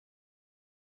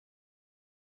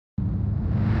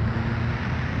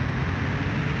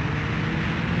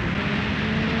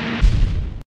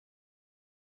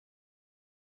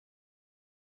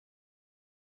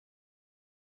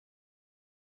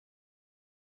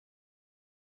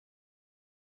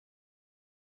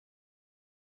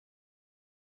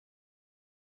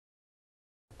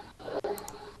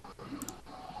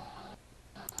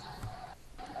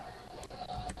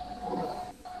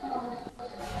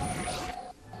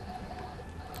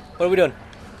What are we doing?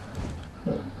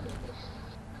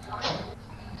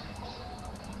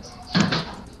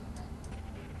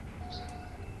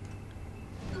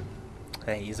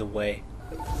 Hey, he's away.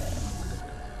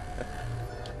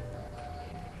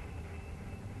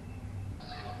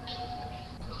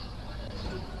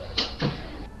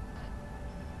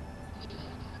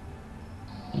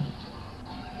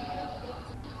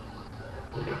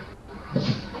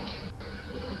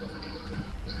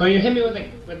 Oh, you hit me with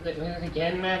it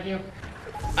again, Matthew?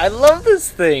 I love this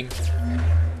thing.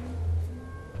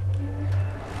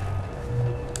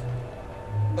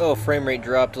 Oh, frame rate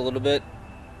dropped a little bit.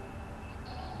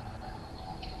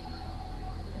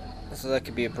 So that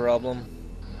could be a problem.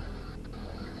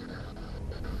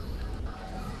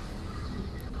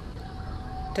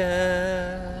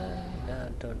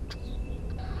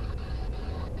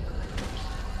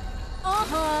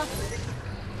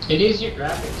 It is your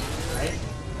graphics, right?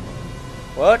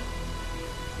 What?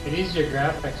 It is your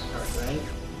graphics card, right?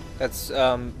 That's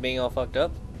being all fucked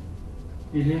up?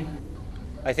 Mm-hmm.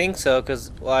 I think so,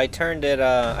 cause well, I turned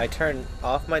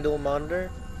off my dual monitor,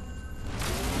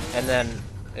 and then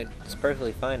it's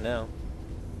perfectly fine now.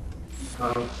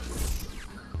 I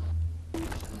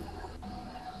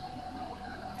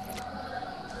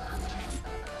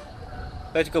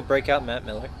have to go break out Matt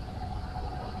Miller.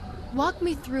 Walk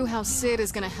me through how Sid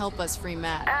is gonna help us free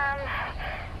Matt.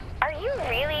 Are you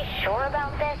really sure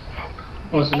about this?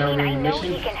 Oh, so now I we're mean, in I know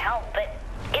mission? he can help, but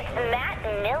it's Matt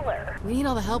Miller. We need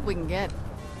all the help we can get.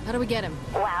 How do we get him?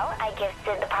 Well, I give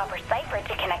Sid the proper cipher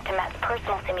to connect to Matt's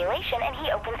personal simulation, and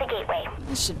he opens the gateway.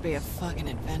 This should be a fucking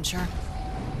adventure.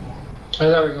 I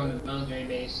thought we were going to the military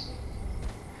base.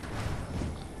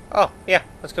 Oh yeah,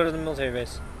 let's go to the military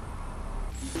base.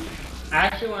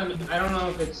 Actually, I don't know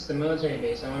if it's the military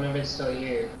base. I don't know if it's still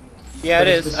here. Yeah, But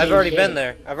it it's is. the I've same already shape. been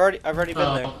there. I've already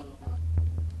been there.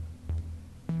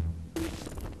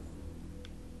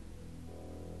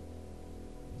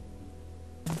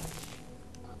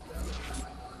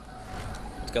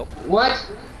 Let's go.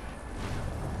 What?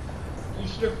 You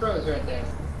should have froze right there.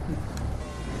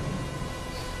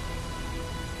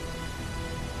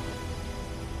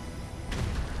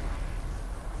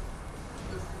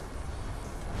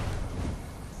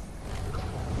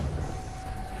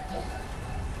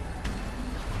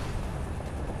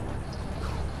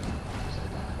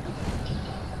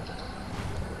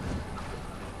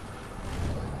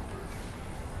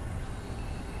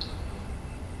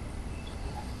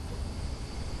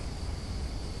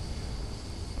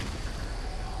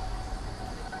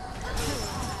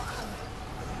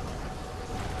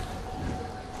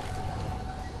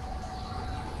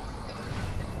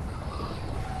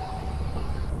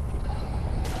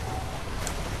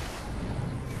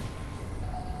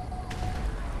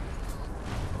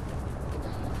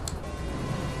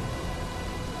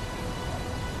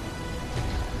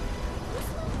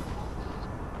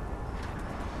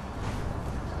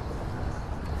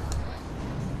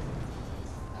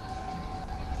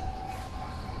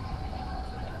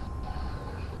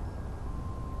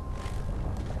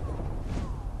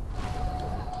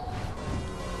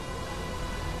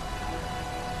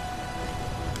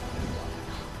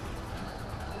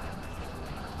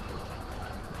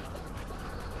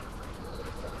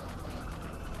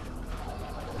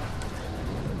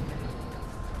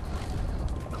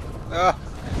 Ah.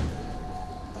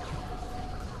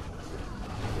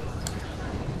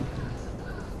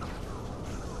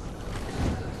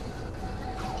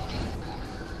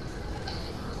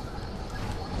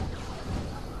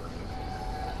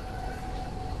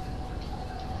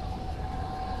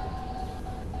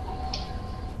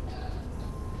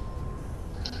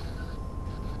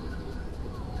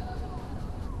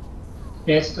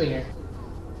 Yeah, it's still here.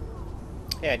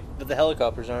 Yeah, but the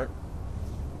helicopters aren't.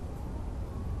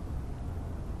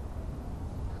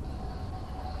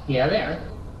 Yeah, they are.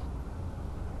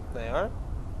 They are?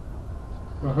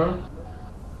 Uh-huh.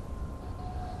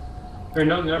 Or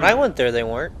no, never. When I went there, they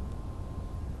weren't.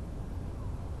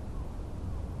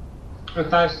 I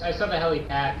saw the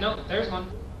helipad. No, there's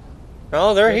one.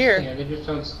 No, they're There's- here. Yeah, they just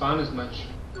don't spawn as much.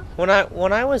 When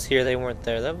I was here, they weren't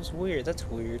there. That was weird. That's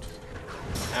weird.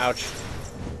 Ouch.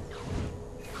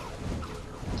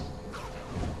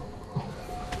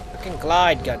 Fucking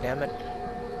glide, goddammit.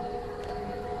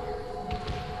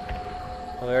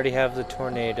 We already have the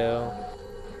tornado.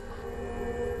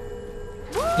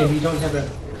 If you don't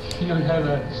have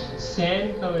a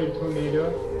sand-colored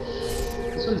tornado.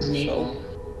 This one's an eagle,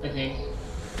 I think.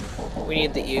 We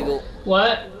need the eagle.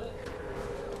 What?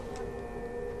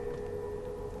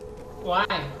 Why?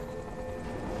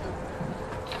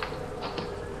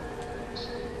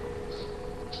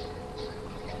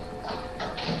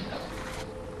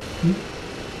 Let's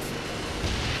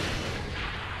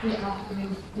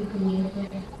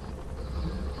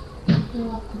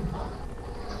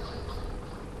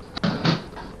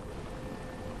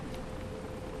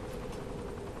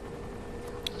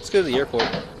go to the airport.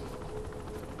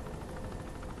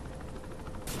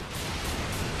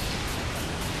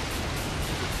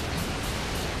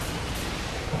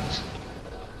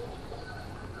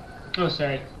 Oh,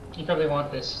 sorry. You probably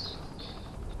want this.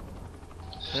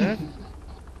 Hmm?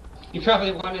 You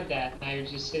probably wanted that. Now you're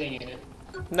just sitting in it.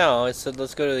 No, I said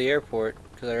let's go to the airport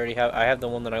because I have the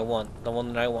one that I want. The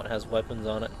one that I want has weapons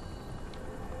on it.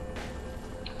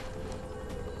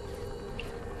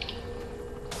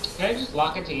 Can I just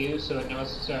lock it to you so it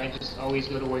knows? So I just always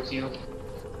go towards you.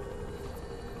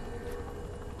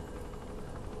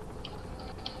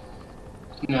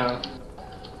 No.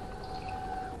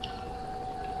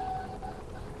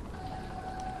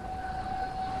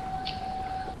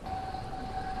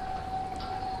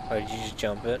 Oh, did you just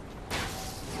jump it?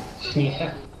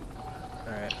 Yeah.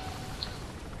 Alright.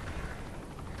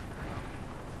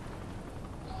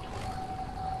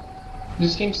 Does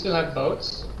this game still have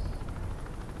boats?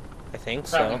 I think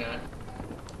Probably so. not.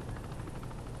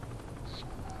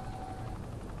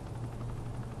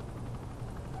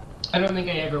 I don't think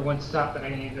I ever once thought that I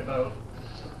needed a boat.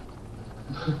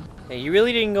 Yeah, you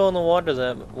really didn't go in the water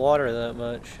that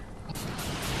much.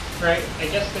 Right, I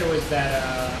guess there was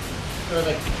that, there were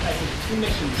like, I think 2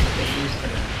 missions that they used for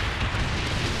that.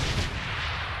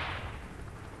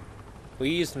 We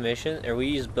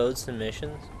used boats and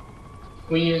missions.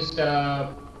 We used,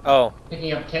 Oh,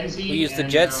 picking up Kenzie. we used the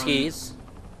jet skis.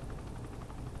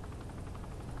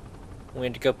 We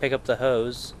had to go pick up the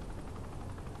hose.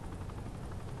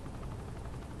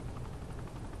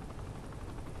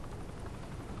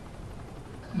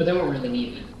 But they weren't really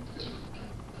needed.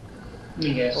 I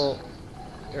guess. Well,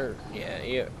 yeah,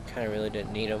 you kind of really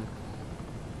didn't need them.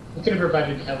 We could have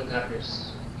provided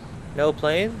helicopters. No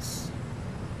planes?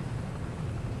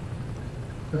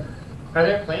 Are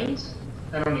there planes?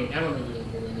 I don't think you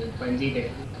really need planes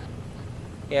either.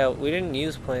 Yeah, we didn't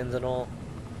use planes at all.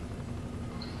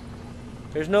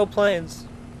 There's no planes.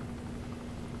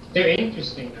 They're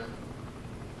interesting though.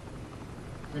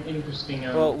 They're interesting.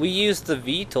 Well, we used the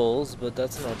VTOLs, but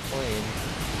that's not a plane.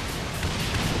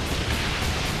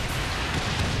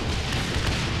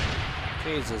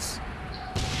 Jesus.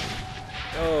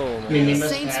 Oh my I mean, they God.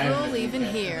 must Saints have Row even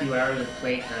a here. few hours of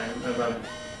playtime of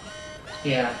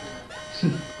yeah.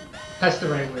 That's the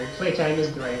right word. Playtime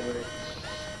is the right word.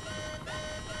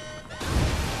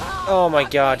 Oh my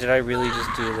God, did I really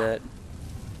just do that?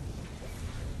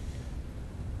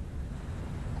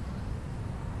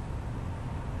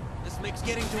 This makes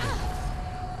getting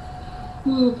to...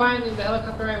 Ooh, finally the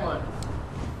helicopter I want.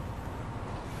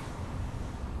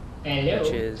 Hello.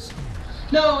 Which is...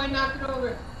 No, I knocked it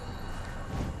over.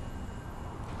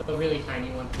 A really tiny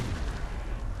one.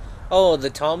 Oh, the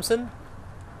Thompson?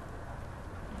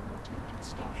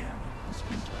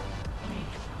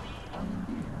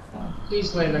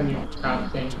 Please land on your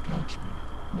top thing.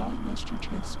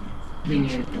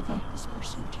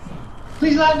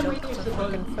 Please land where you're supposed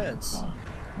Fucking to. fence.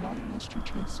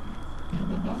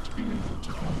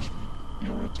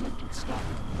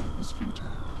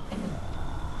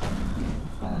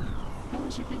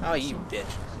 Oh, you bitch.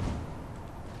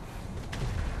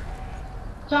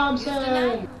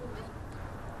 Thompson!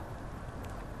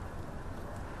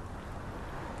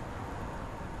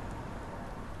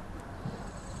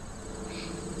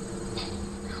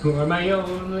 Who am I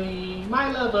only?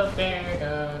 My love affair.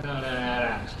 Da, da, da,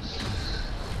 da.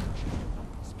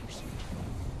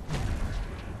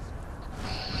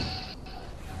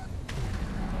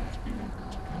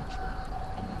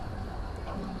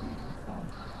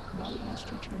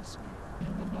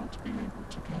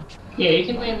 Yeah, you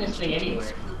can land this thing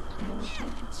anywhere.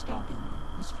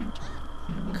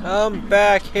 Come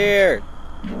back here!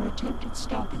 Your attempt at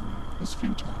stopping me is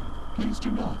futile. Please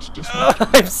do not Oh,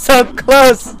 disrupt I'm so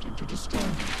close! attempting to destroy me.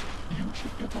 You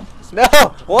should give up this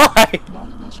No! Why? not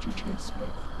unless you chase me.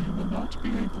 You will not be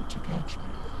able to catch me.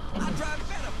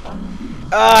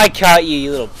 Oh, I caught you,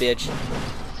 you little bitch.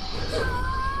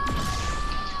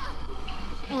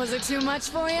 Was it too much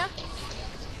for you?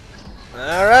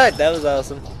 Alright, that was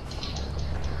awesome.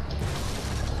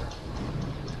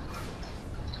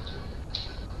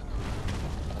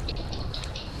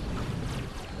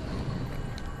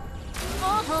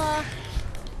 Uh-huh.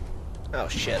 Oh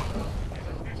shit.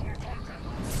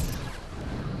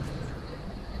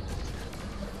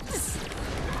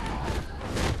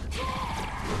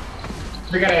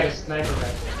 Forgot I had a sniper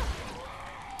rifle.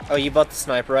 Oh, you bought the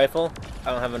sniper rifle?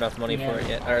 I don't have enough money Yeah. for it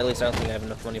yet, or at least I don't think I have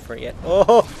enough money for it yet.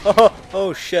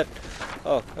 Oh shit.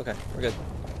 Oh, okay, we're good.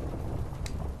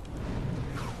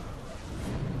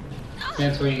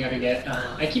 That's where you gotta get.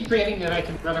 I keep forgetting that I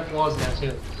can run up walls now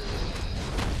too.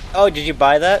 Oh, did you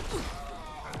buy that?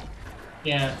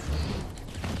 Yeah.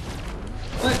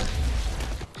 What?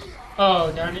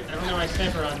 Oh darn it! I don't know my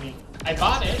sniper on me. I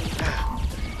bought it.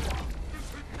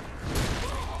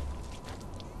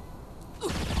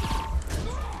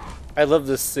 I love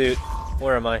this suit.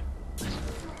 Where am I?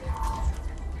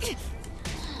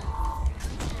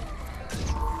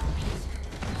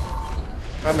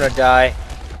 I'm gonna die.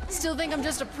 Still think I'm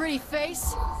just a pretty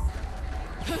face?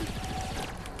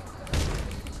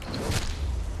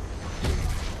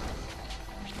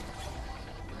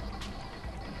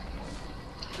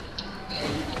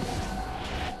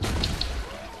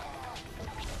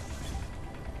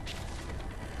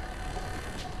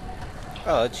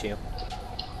 Oh, it's you.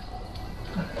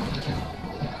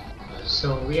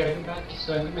 So we gotta go back.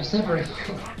 So I get my sniper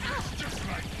rifle.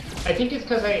 I think it's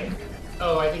because I.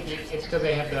 Oh, I think it's because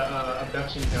I have the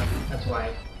abduction gun. That's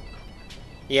why.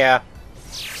 Yeah.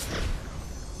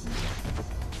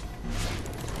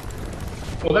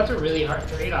 Well, that's a really hard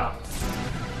trade-off.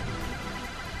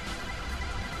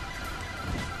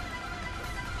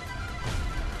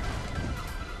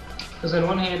 Because on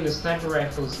one hand, the sniper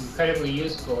rifle is incredibly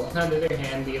useful. On the other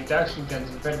hand, the abduction gun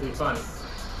is incredibly fun.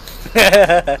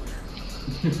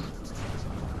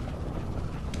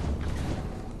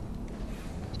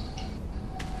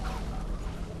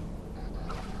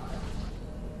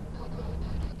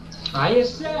 I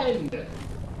ascend! Can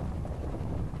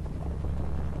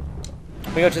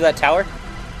we go to that tower?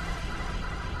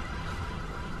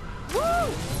 Woo!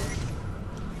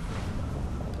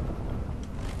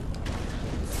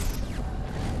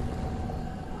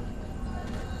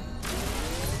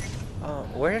 Oh,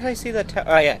 where did I see that tower?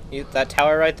 Oh yeah, that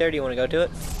tower right there. Do you want to go to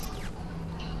it?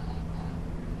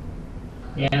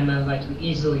 Yeah, and then I can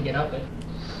easily get up it.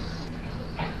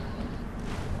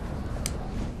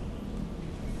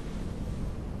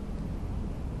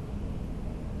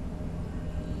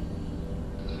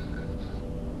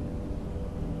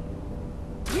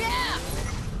 Yeah!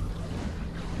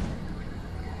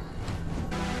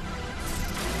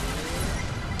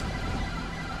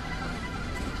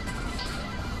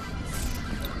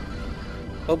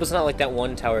 Hope it's not like that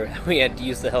one tower we had to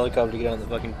use the helicopter to get on the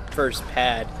fucking first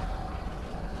pad.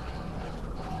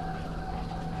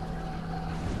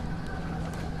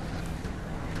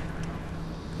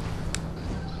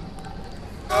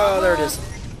 Oh, there it is.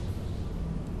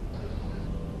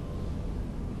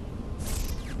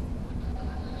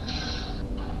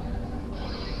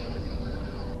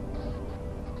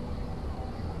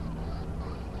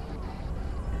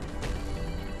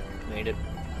 Made it.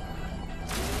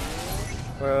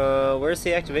 Where's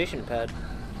the activation pad?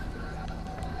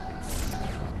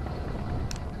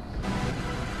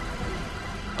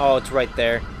 Oh, it's right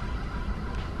there.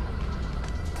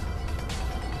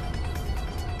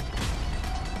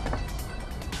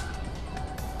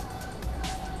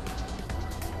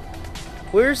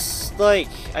 Where's, like,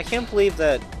 I can't believe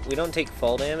that we don't take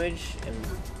fall damage, and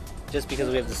just because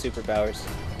we have the superpowers.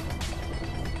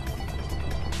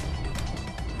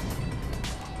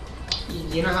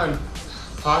 You know how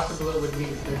impossible it would be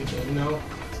to play the game, though?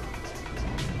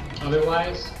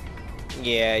 Otherwise?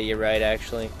 Yeah, you're right,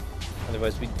 actually.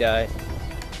 Otherwise we'd die.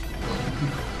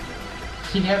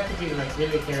 You'd have to be, like,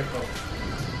 really careful.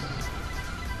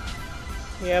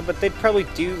 Yeah, but they'd probably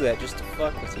do that just to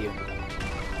fuck with you.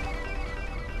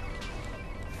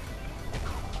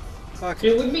 Fuck.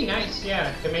 It would be nice,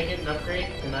 yeah, to make it an upgrade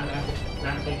and not have to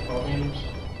not take fall damage.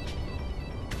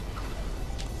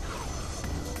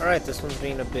 Alright, this one's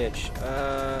being a bitch.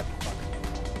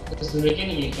 Because in the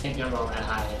beginning you can't jump all that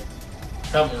high.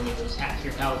 Probably only lose half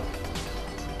your health.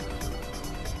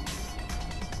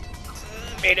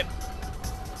 Made it.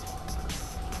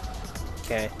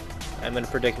 Okay, I'm in a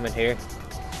predicament here.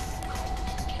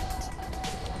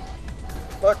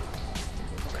 Fuck.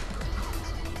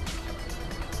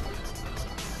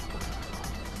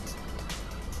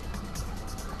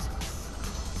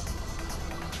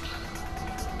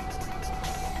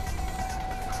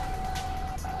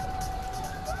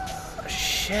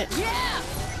 Shit. Yeah!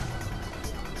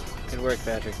 Good work,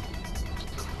 Patrick.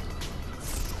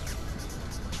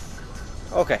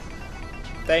 Okay.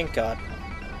 Thank God.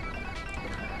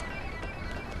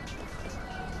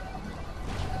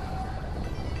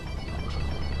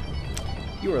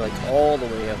 You were like all the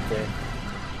way up there.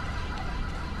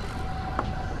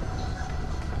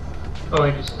 Oh,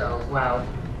 I just fell. Wow.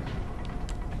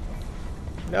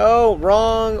 No,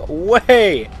 wrong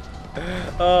way!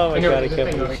 Oh my know, god, I there's a can't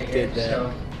thing believe over she here, did that.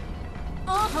 so-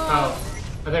 Uh-huh. Oh,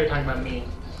 I thought you were talking about me.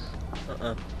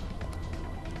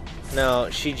 No,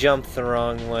 she jumped the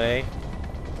wrong way.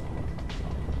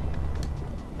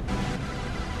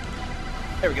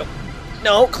 There we go.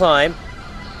 No, climb.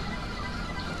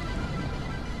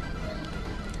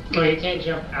 No, you can't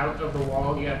jump out of the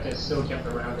wall, you have to still jump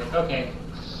around it. Okay.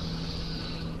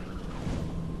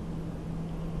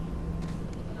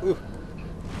 Ooh.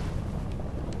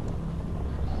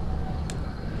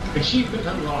 Achievement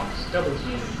unlocked, double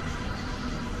team.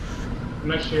 I'm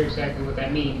not sure exactly what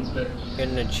that means, but... Get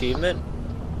an achievement?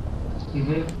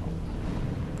 Mm-hmm.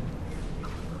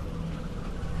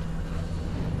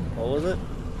 What was it?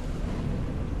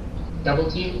 Double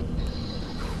team?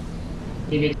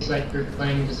 Maybe it's like we're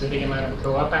playing a specific amount of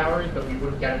co-op hours, but we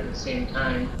would have got it at the same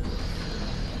time.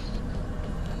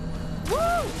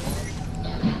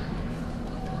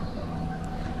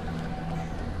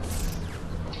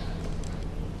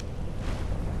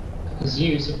 Because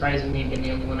you, surprisingly, have been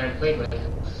the only one I've played with.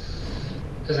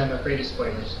 Because I'm afraid of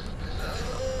spoilers.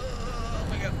 Oh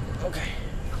my god. Okay.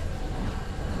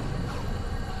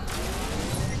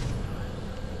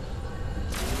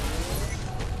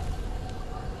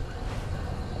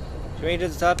 Should we made it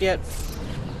to the top yet?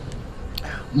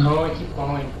 No, I keep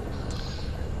falling.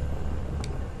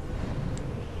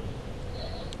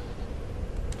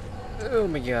 Oh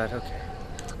my god, okay.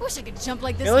 Wish I could jump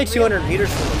like this. You're only in real 200 life.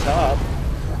 meters from the top.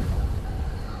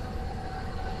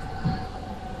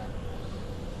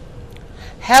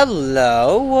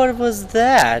 Hello? What was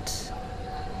that?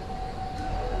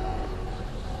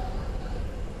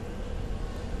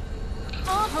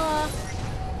 Uh-huh.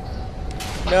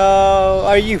 No,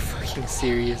 are you fucking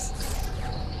serious?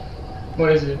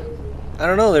 What is it? I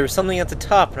don't know, there was something at the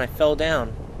top and I fell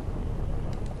down.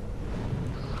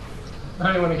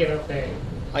 I don't want to get up there.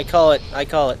 I call it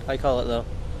though.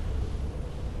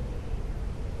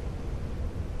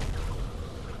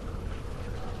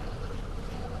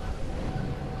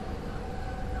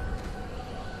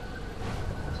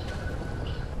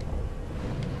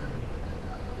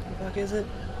 What the fuck is it?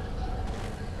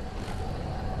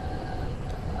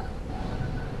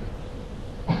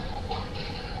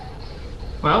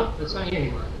 Well, it's not here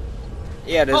anymore.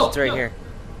 Yeah, it is, Oh, it's right no. here.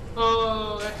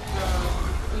 Oh, that's,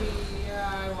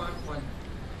 yeah, I want one.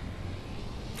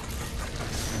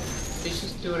 Did it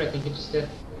just do it? I think it just did.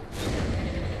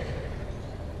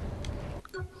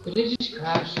 Did it just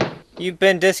crash? You've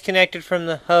been disconnected from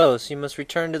the host. You must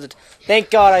return to the... Thank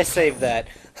God I saved that.